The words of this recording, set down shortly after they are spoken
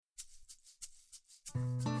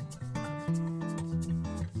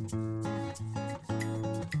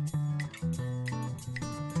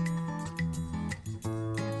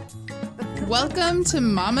Welcome to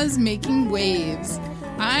Mama's Making Waves.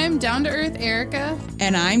 I'm down-to-earth Erica.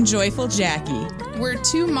 And I'm Joyful Jackie. We're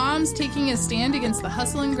two moms taking a stand against the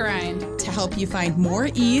hustle and grind. To help you find more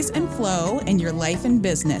ease and flow in your life and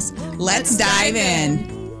business. Let's dive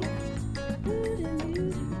in.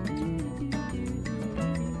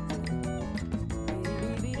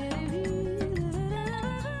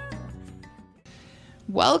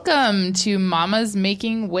 Welcome to Mama's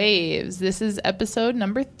Making Waves. This is episode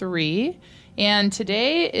number 3, and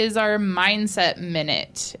today is our Mindset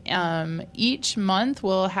Minute. Each month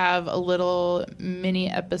we'll have a little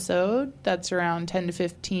mini episode that's around 10 to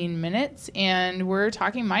 15 minutes, and we're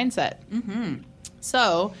talking mindset.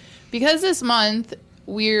 So, because this month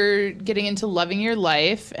we're getting into loving your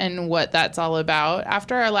life and what that's all about,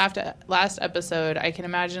 after our last episode, I can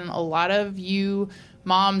imagine a lot of you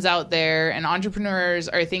moms out there and entrepreneurs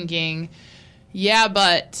are thinking, yeah,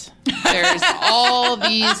 but there's all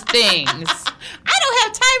these things. I don't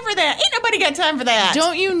have time for that. Ain't nobody got time for that.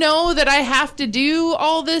 Don't you know that I have to do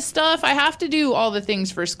all this stuff? I have to do all the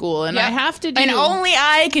things for school, and I have to do... And only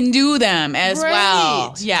I can do them as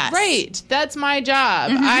well. Yes. Right. That's my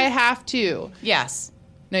job. I have to. Yes.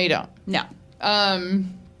 No, you don't. No.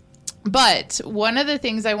 But one of the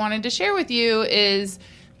things I wanted to share with you is...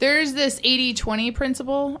 There's this 80-20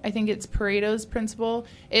 principle. I think it's Pareto's principle.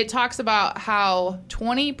 It talks about how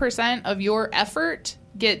 20% of your effort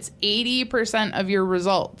gets 80% of your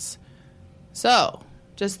results. So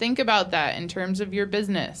just think about that in terms of your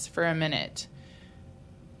business for a minute.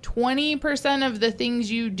 20% of the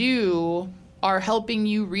things you do are helping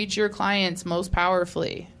you reach your clients most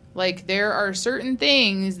powerfully. Like, there are certain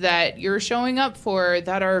things that you're showing up for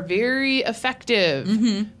that are very effective,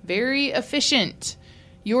 very efficient.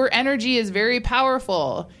 Your energy is very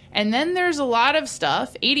powerful. And then there's a lot of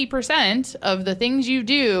stuff, 80% of the things you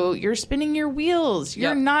do, you're spinning your wheels.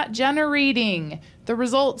 You're not generating the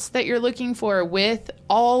results that you're looking for with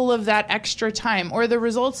all of that extra time. Or the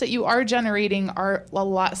results that you are generating are a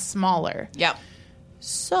lot smaller. Yep.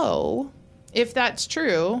 So, if that's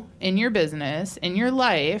true in your business, in your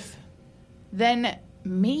life, then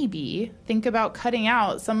maybe think about cutting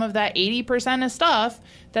out some of that 80% of stuff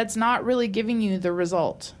that's not really giving you the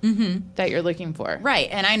result that you're looking for. Right.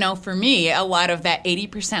 And I know for me, a lot of that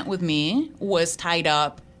 80% with me was tied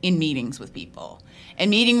up in meetings with people. And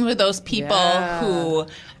meeting with those people who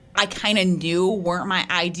I kind of knew weren't my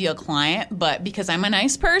ideal client, but because I'm a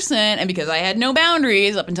nice person and because I had no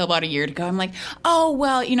boundaries up until about a year ago, I'm like, oh,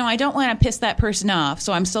 well, you know, I don't want to piss that person off,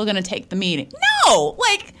 so I'm still going to take the meeting. No.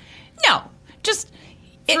 Just...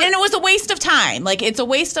 And it was a waste of time. Like, it's a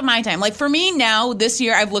waste of my time. Like, for me now, this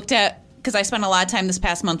year, I've looked at, because I spent a lot of time this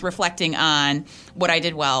past month reflecting on what I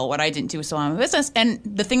did well, what I didn't do so on my business. And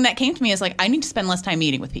the thing that came to me is, like, I need to spend less time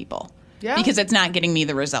meeting with people. Yeah. Because it's not getting me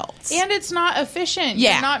the results. And it's not efficient.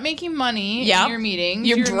 Yeah. You're not making money in your meetings.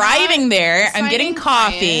 You're driving there. I'm getting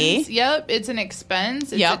coffee. Clients. Yep. It's an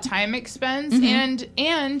expense. It's a time expense.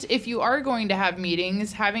 And if you are going to have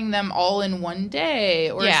meetings, having them all in one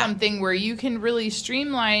day or something where you can really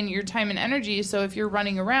streamline your time and energy. So if you're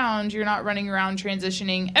running around, you're not running around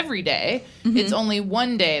transitioning every day. It's only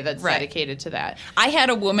one day that's dedicated to that. I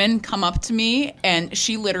had a woman come up to me and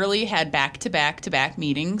she literally had back-to-back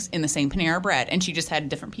meetings in the same Panera Bread, and she just had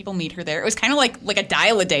different people meet her there. It was kind of like a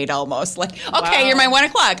dial-a-date almost. Like, okay, you're my 1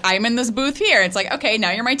 o'clock. I'm in this booth here. It's like, okay,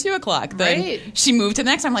 now you're my 2 o'clock. Then she moved to the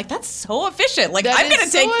next. I'm like, that's so efficient. Like, I'm going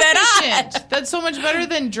to take that on. That's so much better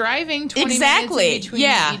than driving 20 minutes in between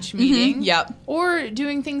each meeting. Or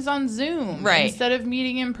doing things on Zoom instead of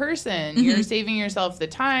meeting in person. You're saving yourself the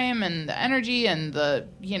time and the energy and the,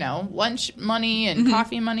 lunch money and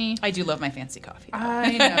coffee money. I do love my fancy coffee.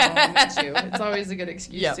 I know, me too. It's always a good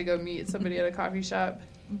excuse to go meet somebody at a coffee shop.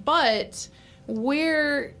 But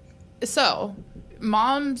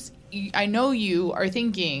moms, I know you are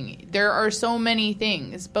thinking there are so many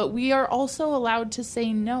things, but we are also allowed to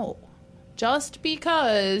say no. Just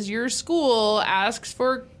because your school asks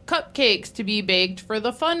for cupcakes to be baked for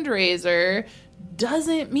the fundraiser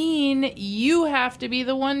doesn't mean you have to be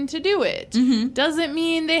the one to do it. Doesn't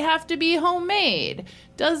mean they have to be homemade.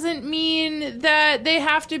 Doesn't mean that they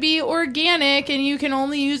have to be organic and you can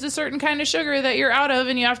only use a certain kind of sugar that you're out of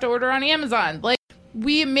and you have to order on Amazon. Like,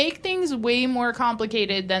 we make things way more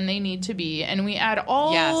complicated than they need to be, and we add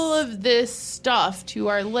all of this stuff to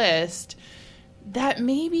our list that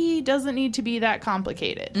maybe doesn't need to be that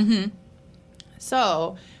complicated.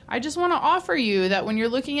 So I just want to offer you that when you're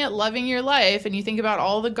looking at loving your life and you think about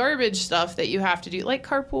all the garbage stuff that you have to do, like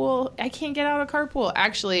carpool, I can't get out of carpool.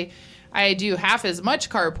 Actually, I do half as much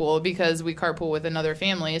carpool because we carpool with another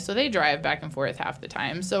family, so they drive back and forth half the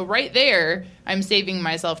time. So right there, I'm saving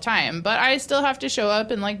myself time. But I still have to show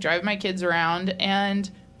up and, like, drive my kids around,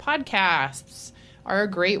 and podcasts are a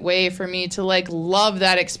great way for me to, like, love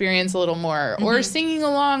that experience a little more. Mm-hmm. Or singing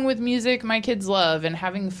along with music my kids love and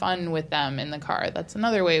having fun with them in the car. That's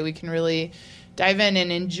another way we can really dive in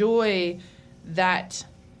and enjoy that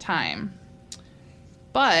time.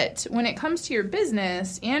 But when it comes to your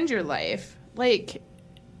business and your life, like,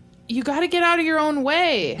 you got to get out of your own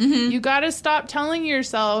way. Mm-hmm. You got to stop telling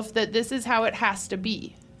yourself that this is how it has to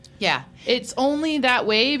be. Yeah. It's only that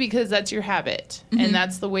way because that's your habit, mm-hmm. and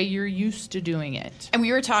that's the way you're used to doing it. And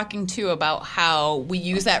we were talking, too, about how we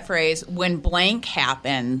use that phrase, when blank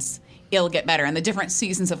happens, it'll get better, and the different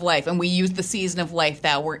seasons of life. And we use the season of life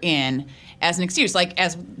that we're in as an excuse. Like,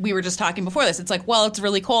 as we were just talking before this, it's like, well, it's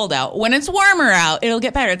really cold out. When it's warmer out, it'll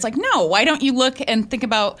get better. It's like, no, why don't you look and think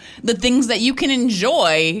about the things that you can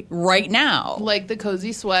enjoy right now? Like the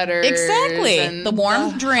cozy sweaters. Exactly. And the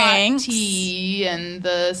warm drinks. Hot tea and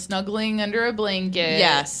the snuggling under a blanket.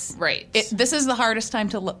 Yes. Right. This is the hardest time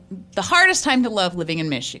to love living in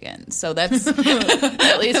Michigan. So that's...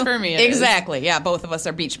 At least for me it exactly. Is. Yeah, both of us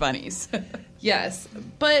are beach bunnies. Yes.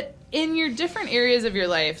 But in your different areas of your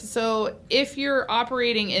life, so if you're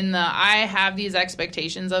operating in the I have these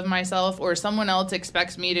expectations of myself, or someone else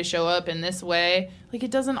expects me to show up in this way, like,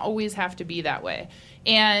 it doesn't always have to be that way.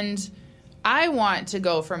 And I want to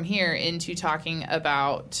go from here into talking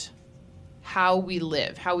about how we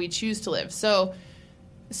live, how we choose to live. So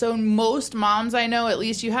most moms I know, at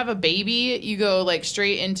least, you have a baby, you go, like,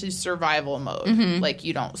 straight into survival mode. Mm-hmm. Like,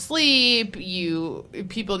 you don't sleep,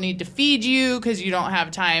 people need to feed you because you don't have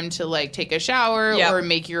time to, like, take a shower or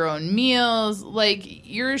make your own meals. Like,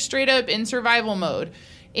 you're straight up in survival mode.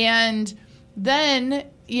 And then,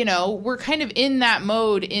 you know, we're kind of in that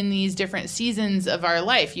mode in these different seasons of our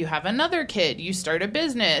life. You have another kid, you start a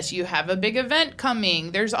business, you have a big event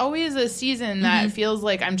coming. There's always a season that mm-hmm. feels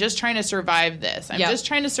like, I'm just trying to survive this. I'm just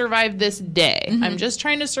trying to survive this day. Mm-hmm. I'm just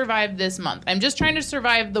trying to survive this month. I'm just trying to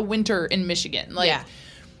survive the winter in Michigan. Like,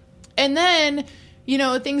 and then, you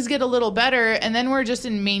know, things get a little better, and then we're just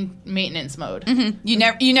in maintenance mode. Mm-hmm.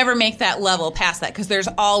 You never make that level past that, because there's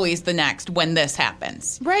always the next when this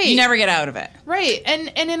happens. Right. You never get out of it. Right. And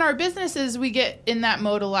in our businesses, we get in that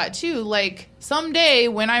mode a lot, too. Like, someday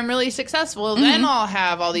when I'm really successful, mm-hmm. then I'll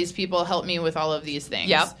have all these people help me with all of these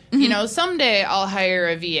things. Yep. Mm-hmm. You know, someday I'll hire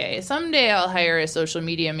a VA. Someday I'll hire a social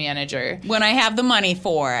media manager. When I have the money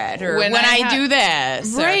for it, or when I do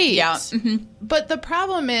this. Right. Yeah. Mm-hmm. But the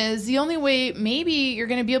problem is, the only way maybe you're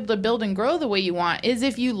going to be able to build and grow the way you want is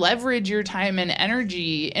if you leverage your time and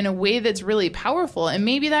energy in a way that's really powerful. And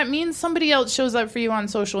maybe that means somebody else shows up for you on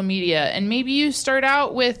social media. And maybe you start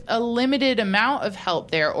out with a limited amount of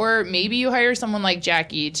help there. Or maybe you hire someone like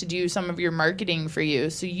Jackie to do some of your marketing for you,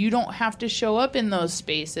 so you don't have to show up in those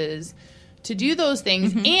spaces to do those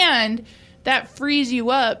things. Mm-hmm. And that frees you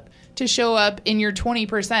up to show up in your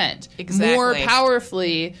 20%. Exactly. More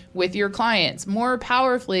powerfully with your clients, more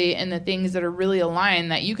powerfully in the things that are really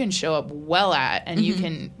aligned that you can show up well at, and mm-hmm. you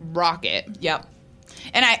can rock it. Yep.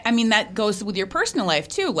 And I mean, that goes with your personal life,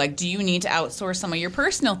 too. Like, do you need to outsource some of your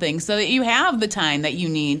personal things so that you have the time that you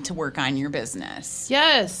need to work on your business?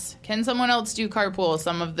 Yes. Can someone else do carpool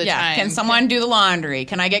some of the time? Can someone do the laundry?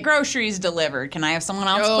 Can I get groceries delivered? Can I have someone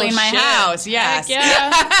else clean my house? Yes. Heck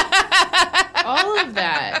yeah. All of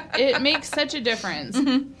that. It makes such a difference.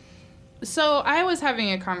 Mm-hmm. So I was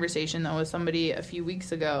having a conversation, though, with somebody a few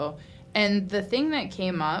weeks ago, and the thing that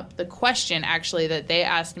came up, the question, actually, that they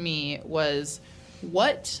asked me was,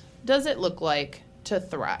 what does it look like to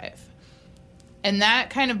thrive? And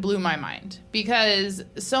that kind of blew my mind, because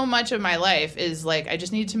so much of my life is like, I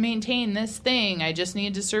just need to maintain this thing. I just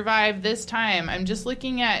need to survive this time. I'm just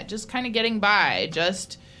looking at just kind of getting by,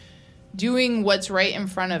 just doing what's right in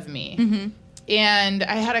front of me. Mm-hmm. And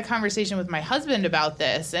I had a conversation with my husband about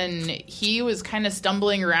this, and he was kind of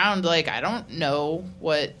stumbling around like, I don't know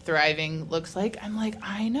what thriving looks like. I'm like,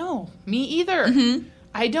 I know. Me either. Mm-hmm.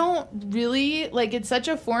 I don't really, like, it's such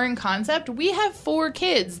a foreign concept. We have 4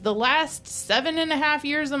 kids. The last 7.5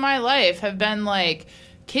 years of my life have been, like,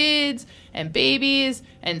 kids and babies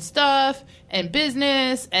and stuff and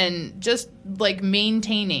business and just, like,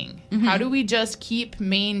 maintaining. Mm-hmm. How do we just keep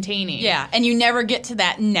maintaining? Yeah, and you never get to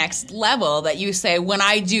that next level that you say, when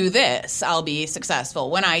I do this, I'll be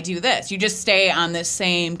successful. When I do this. You just stay on this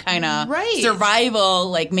same kind of survival,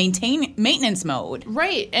 like, maintenance mode.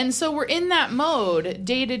 Right, and so we're in that mode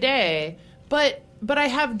day to day, but but I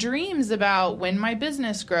have dreams about when my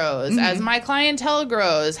business grows, as my clientele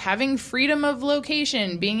grows, having freedom of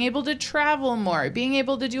location, being able to travel more, being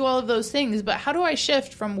able to do all of those things. But how do I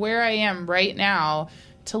shift from where I am right now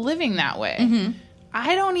to living that way?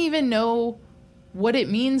 I don't even know what it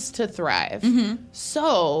means to thrive.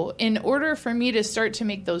 So in order for me to start to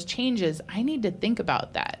make those changes, I need to think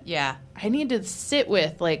about that. Yeah. I need to sit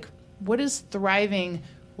with, like, what does thriving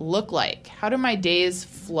look like? How do my days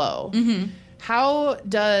flow? How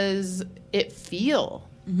does it feel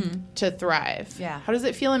to thrive? Yeah. How does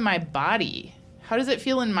it feel in my body? How does it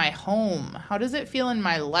feel in my home? How does it feel in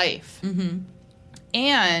my life?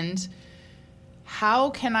 And how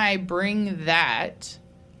can I bring that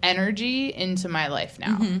energy into my life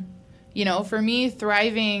now? You know, for me,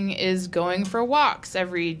 thriving is going for walks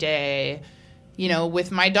every day, you know,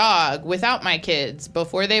 with my dog, without my kids,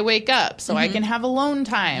 before they wake up, so I can have alone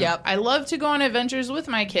time. Yep. I love to go on adventures with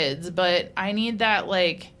my kids, but I need that,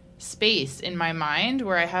 like, space in my mind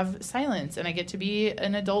where I have silence and I get to be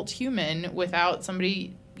an adult human without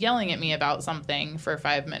somebody yelling at me about something for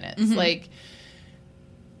 5 minutes. Like,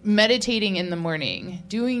 meditating in the morning,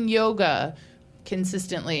 doing yoga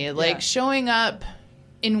consistently, like showing up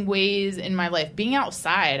in ways in my life, being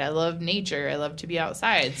outside. I love nature. I love to be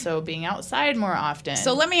outside. So being outside more often.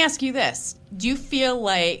 So let me ask you this. Do you feel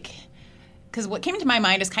like, because what came to my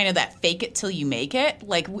mind is kind of that fake it till you make it.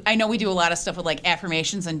 Like, I know we do a lot of stuff with, like,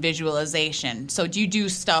 affirmations and visualization. So do you do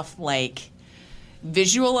stuff like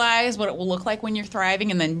visualize what it will look like when you're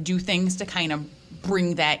thriving and then do things to kind of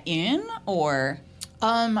bring that in, or?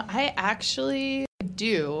 I actually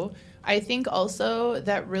do. I think also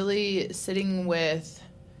that really sitting with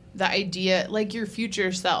the idea, like your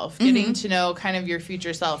future self, getting to know kind of your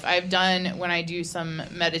future self. I've done, when I do some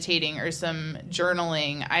meditating or some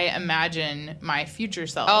journaling, I imagine my future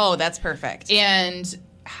self. Oh, that's perfect. And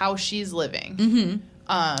how she's living.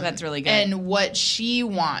 That's really good. And what she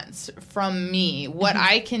wants from me, what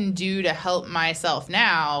I can do to help myself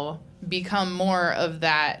now become more of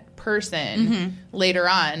that person later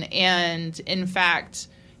on. And in fact,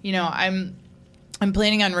 you know, I'm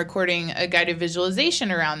planning on recording a guided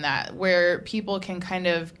visualization around that, where people can kind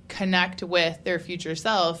of connect with their future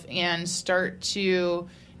self and start to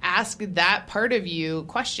ask that part of you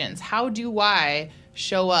questions. How do I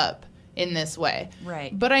show up in this way?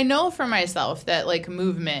 Right. But I know for myself that, like,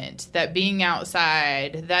 movement, that being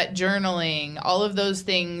outside, that journaling, all of those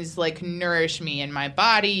things, like, nourish me in my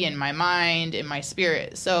body, in my mind, in my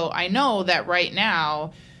spirit. So I know that right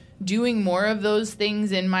now, doing more of those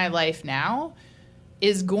things in my life now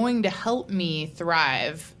is going to help me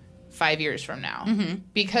thrive 5 years from now.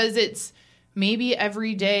 Because it's maybe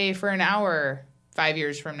every day for an hour 5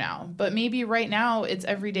 years from now. But maybe right now it's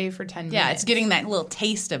every day for 10 minutes. Yeah, it's getting that little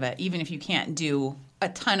taste of it, even if you can't do a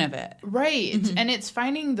ton of it. Right. And it's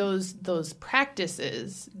finding those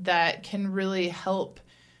practices that can really help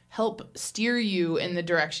steer you in the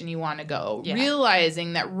direction you want to go. Yeah.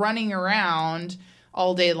 Realizing that running around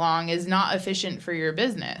all day long is not efficient for your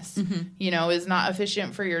business, you know, is not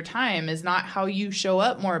efficient for your time, is not how you show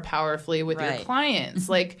up more powerfully with your clients.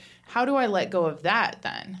 Like, how do I let go of that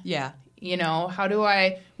then? Yeah. You know,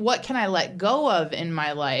 what can I let go of in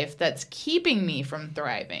my life that's keeping me from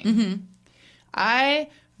thriving? I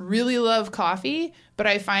really love coffee, but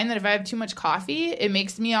I find that if I have too much coffee, it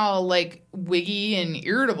makes me all, like, wiggy and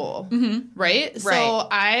irritable, right? So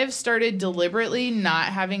I've started deliberately not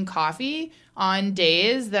having coffee on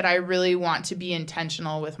days that I really want to be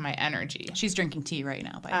intentional with my energy. She's drinking tea right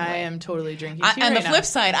now, by the way. I am totally drinking tea On right the flip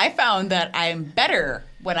side, I found that I'm better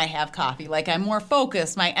when I have coffee. Like, I'm more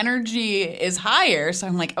focused. My energy is higher. So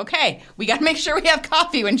I'm like, okay, we got to make sure we have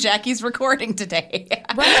coffee when Jackie's recording today.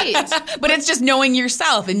 Right. But it's just knowing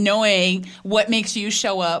yourself and knowing what makes you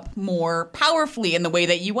show up more powerfully in the way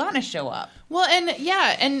that you want to show up. Well,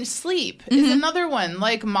 and sleep is another one.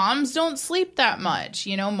 Like, moms don't sleep that much.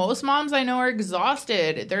 You know, most moms I know are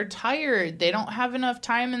exhausted. They're tired. They don't have enough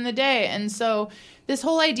time in the day. And so this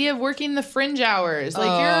whole idea of working the fringe hours, like,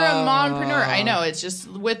 you're a mompreneur. I know, it's just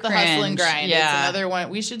with the hustle and grind. Yeah. It's another one.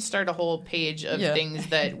 We should start a whole page of things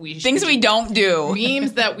that we should Things we don't do.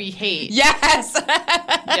 Memes that we hate. Yes.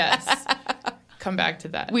 Yes. Come back to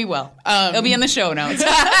that. We will. It'll be in the show notes.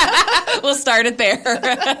 We'll start it there.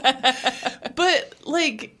 But,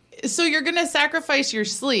 like, so you're going to sacrifice your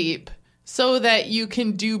sleep so that you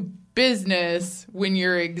can do business when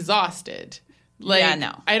you're exhausted. Like, yeah,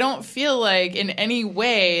 no. I don't feel like in any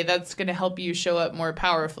way that's going to help you show up more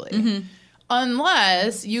powerfully.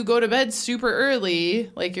 Unless you go to bed super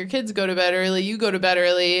early, like your kids go to bed early, you go to bed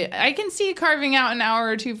early. I can see carving out an hour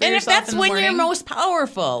or two for yourself. And if that's in the when morning. you're most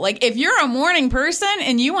powerful, like if you're a morning person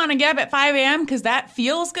and you want to get up at 5 a.m. because that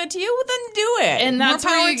feels good to you, well, then do it. And that's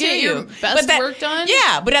More where power you to get your best work done?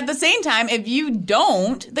 Yeah, but at the same time, if you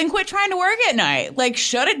don't, then quit trying to work at night. Like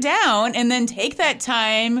shut it down and then take that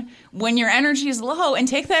time when your energy is low and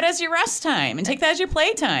take that as your rest time and take that as your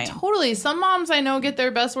play time. Totally. Some moms I know get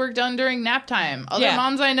their best work done during nap time. Other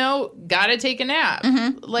moms I know gotta take a nap.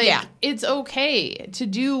 It's okay to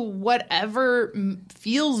do whatever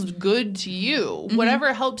feels good to you,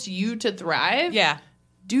 whatever helps you to thrive. Yeah.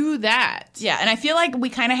 Do that. Yeah, and I feel like we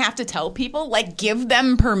kind of have to tell people, like, give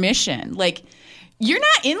them permission. Like, you're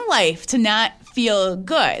not in life to not feel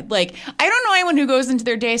good. Like, I don't know anyone who goes into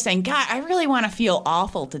their day saying, God, I really want to feel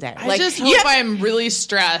awful today. I just hope I'm really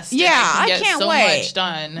stressed. Yeah, and I can't so wait. much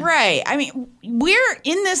done. Right. I mean, we're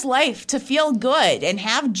in this life to feel good and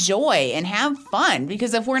have joy and have fun.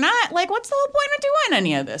 Because if we're not, like, what's the whole point of doing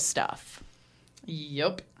any of this stuff?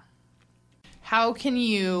 Yep. How can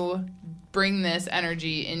you bring this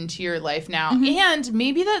energy into your life now? And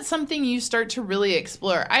maybe that's something you start to really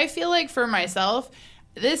explore. I feel like for myself,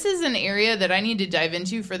 this is an area that I need to dive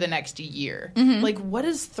into for the next year. Like, what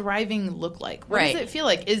does thriving look like? What does it feel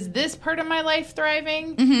like? Is this part of my life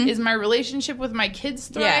thriving? Is my relationship with my kids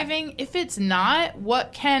thriving? Yeah. If it's not,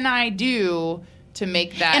 what can I do to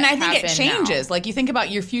make that happen? And I think it changes. Like, you think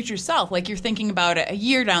about your future self. Like, you're thinking about it a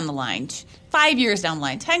year down the line, 5 years down the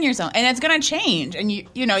line, 10 years down, and it's going to change. And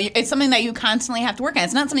you know, it's something that you constantly have to work on.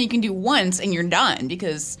 It's not something you can do once and you're done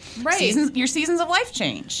because your seasons of life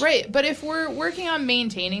change. Right. But if we're working on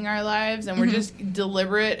maintaining our lives and we're just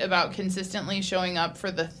deliberate about consistently showing up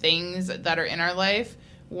for the things that are in our life,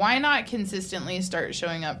 why not consistently start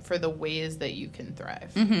showing up for the ways that you can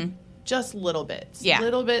thrive? Just little bits. Yeah.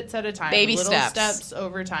 Little bits at a time. Baby little steps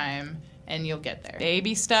over time. And you'll get there.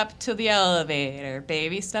 Baby step to the elevator.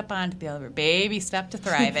 Baby step onto the elevator. Baby step to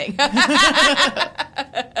thriving.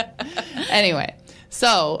 Anyway,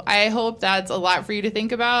 so I hope that's a lot for you to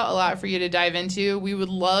think about, a lot for you to dive into. We would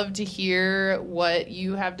love to hear what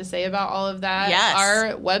you have to say about all of that. Yes.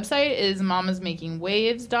 Our website is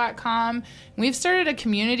mamasmakingwaves.com. We've started a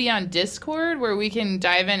community on Discord where we can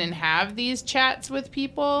dive in and have these chats with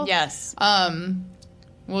people. Yes.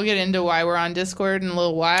 We'll get into why we're on Discord in a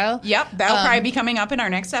little while. Yep, that'll probably be coming up in our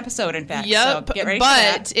next episode, in fact. Yep, so get ready for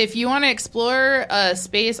that. But if you want to explore a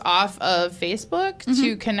space off of Facebook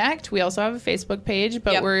to connect, we also have a Facebook page,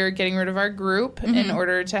 but we're getting rid of our group in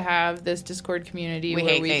order to have this Discord community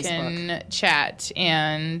where we can chat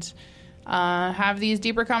and have these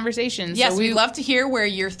deeper conversations. Yes, so we'd love to hear where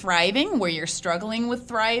you're thriving, where you're struggling with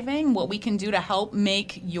thriving, what we can do to help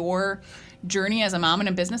make your journey as a mom and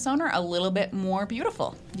a business owner a little bit more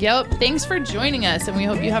beautiful. Yep. Thanks for joining us, and we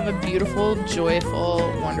hope you have a beautiful, joyful,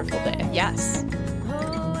 wonderful day. Yes.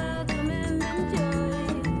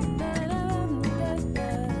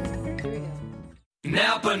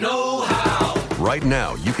 Napa Know-How. Right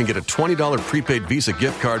now, you can get a $20 prepaid Visa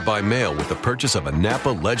gift card by mail with the purchase of a Napa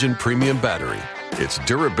Legend Premium Battery. Its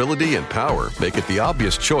durability and power make it the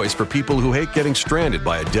obvious choice for people who hate getting stranded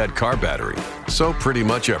by a dead car battery. So pretty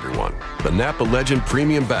much everyone. The Napa Legend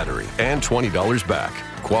Premium Battery and $20 back.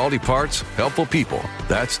 Quality parts, helpful people.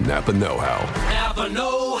 That's Napa Know-How. Napa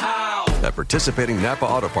Know-How. At participating Napa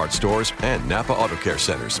Auto Parts stores and Napa Auto Care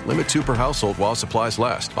centers. Limit 2 per household while supplies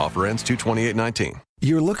last. Offer ends 2/28/19.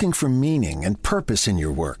 You're looking for meaning and purpose in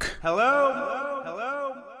your work. Hello?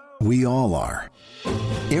 Hello? We all are.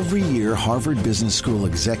 Every year, Harvard Business School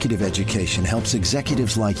Executive Education helps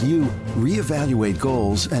executives like you reevaluate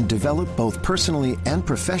goals and develop both personally and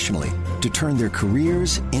professionally to turn their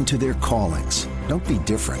careers into their callings. Don't be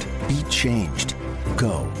different. Be changed.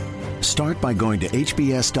 Go. Start by going to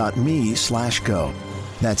hbs.me/go.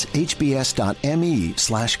 That's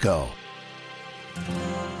hbs.me/go.